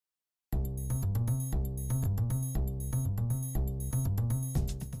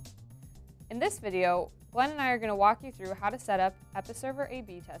In this video, Glenn and I are going to walk you through how to set up Episerver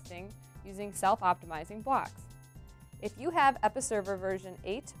A/B testing using self-optimizing blocks. If you have Episerver version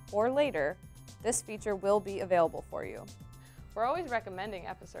 8 or later, this feature will be available for you. We're always recommending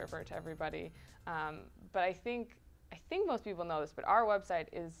Episerver to everybody, but I think most people know this, but our website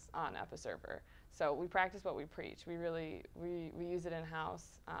is on Episerver. So we practice what we preach. We use it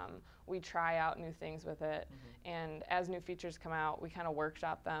in-house. We try out new things with it. And as new features come out, we kind of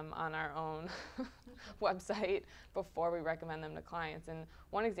workshop them on our own website before we recommend them to clients. And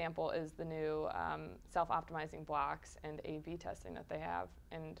one example is the new self-optimizing blocks and A/B testing that they have.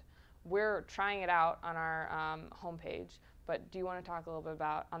 And we're trying it out on our homepage. But do you want to talk a little bit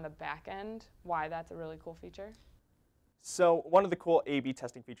about, on the back end, why that's a really cool feature? So one of the cool A/B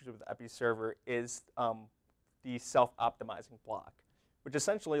testing features with Episerver is the self-optimizing block, which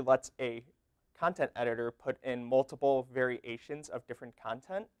essentially lets a content editor put in multiple variations of different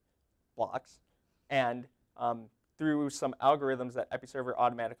content blocks, and through some algorithms that Episerver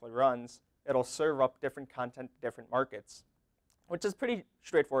automatically runs, it'll serve up different content to different markets, which is pretty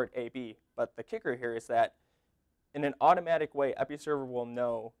straightforward A/B. But the kicker here is that in an automatic way, Episerver will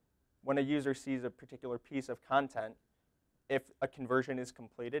know when a user sees a particular piece of content, if a conversion is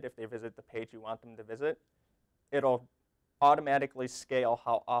completed, if they visit the page you want them to visit, it'll automatically scale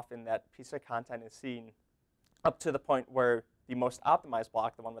how often that piece of content is seen up to the point where the most optimized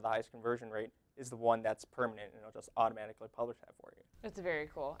block, the one with the highest conversion rate, is the one that's permanent, and it'll just automatically publish that for you. It's very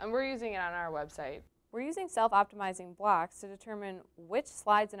cool. And we're using it on our website. We're using self-optimizing blocks to determine which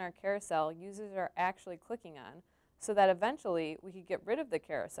slides in our carousel users are actually clicking on, so that eventually we could get rid of the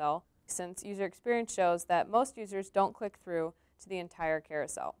carousel, since user experience shows that most users don't click through to the entire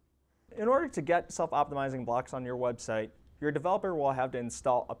carousel. In order to get self-optimizing blocks on your website, your developer will have to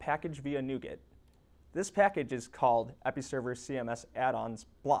install a package via NuGet. This package is called Episerver CMS Add-ons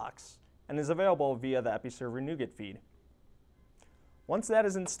Blocks and is available via the Episerver NuGet feed. Once that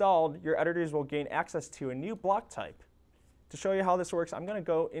is installed, your editors will gain access to a new block type. To show you how this works, I'm going to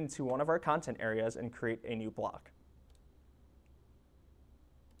go into one of our content areas and create a new block.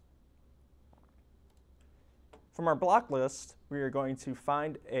 From our block list, we are going to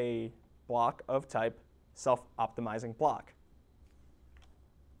find a block of type self-optimizing block.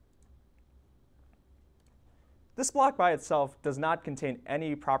 This block by itself does not contain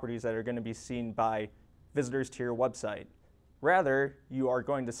any properties that are going to be seen by visitors to your website. Rather, you are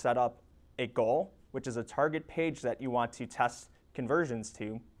going to set up a goal, which is a target page that you want to test conversions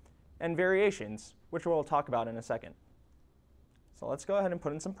to, and variations, which we'll talk about in a second. So let's go ahead and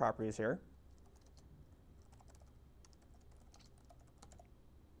put in some properties here.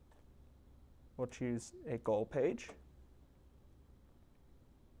 We'll choose a goal page.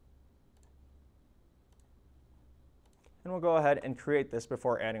 And we'll go ahead and create this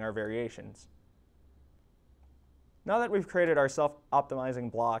before adding our variations. Now that we've created our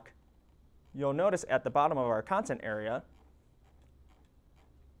self-optimizing block, you'll notice at the bottom of our content area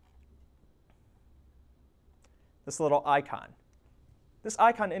this little icon. This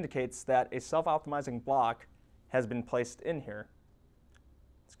icon indicates that a self-optimizing block has been placed in here.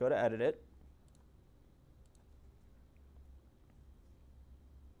 Let's go to edit it.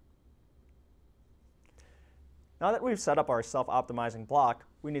 Now that we've set up our self-optimizing block,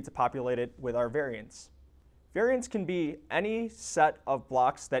 we need to populate it with our variants. Variants can be any set of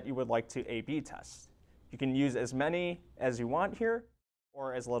blocks that you would like to A/B test. You can use as many as you want here,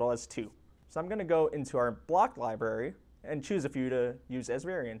 or as little as 2. So I'm going to go into our block library and choose a few to use as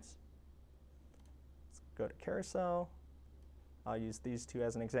variants. Let's go to carousel. I'll use these 2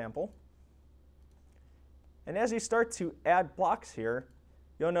 as an example. And as you start to add blocks here,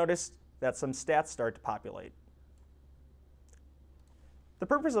 you'll notice that some stats start to populate. The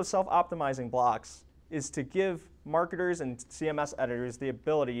purpose of self-optimizing blocks is to give marketers and CMS editors the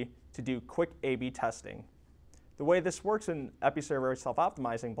ability to do quick A/B testing. The way this works in Episerver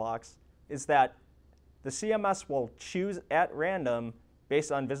self-optimizing blocks is that the CMS will choose at random,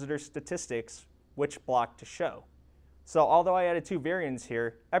 based on visitor statistics, which block to show. So although I added 2 variants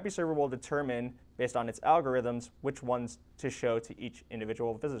here, Episerver will determine, based on its algorithms, which ones to show to each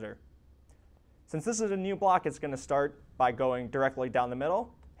individual visitor. Since this is a new block, it's going to start by going directly down the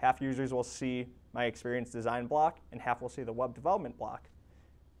middle. Half users will see my experience design block, and half will see the web development block.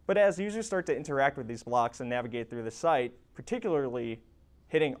 But as users start to interact with these blocks and navigate through the site, particularly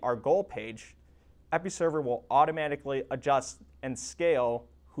hitting our goal page, Episerver will automatically adjust and scale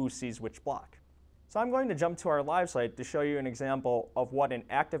who sees which block. So I'm going to jump to our live site to show you an example of what an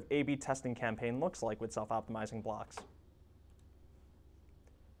active A/B testing campaign looks like with self-optimizing blocks.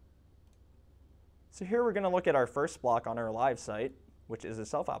 So here we're going to look at our first block on our live site, which is a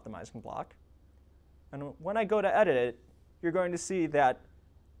self-optimizing block. And when I go to edit it, you're going to see that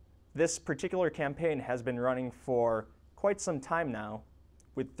this particular campaign has been running for quite some time now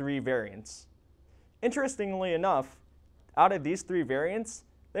with 3 variants. Interestingly enough, out of these 3 variants,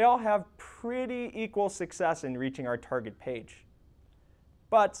 they all have pretty equal success in reaching our target page.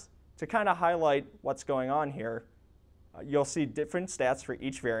 But to kind of highlight what's going on here, you'll see different stats for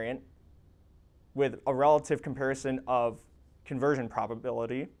each variant with a relative comparison of conversion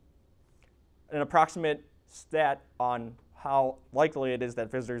probability, an approximate stat on how likely it is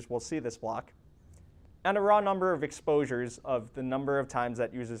that visitors will see this block, and a raw number of exposures of the number of times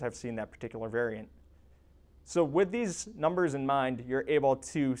that users have seen that particular variant. So with these numbers in mind, you're able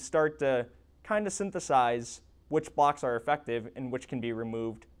to start to kind of synthesize which blocks are effective and which can be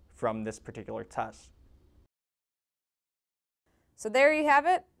removed from this particular test. So there you have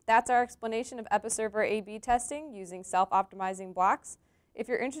it. That's our explanation of Episerver A/B testing using self-optimizing blocks. If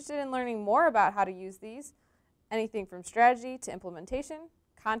you're interested in learning more about how to use these, anything from strategy to implementation,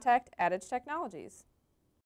 contact Adage Technologies.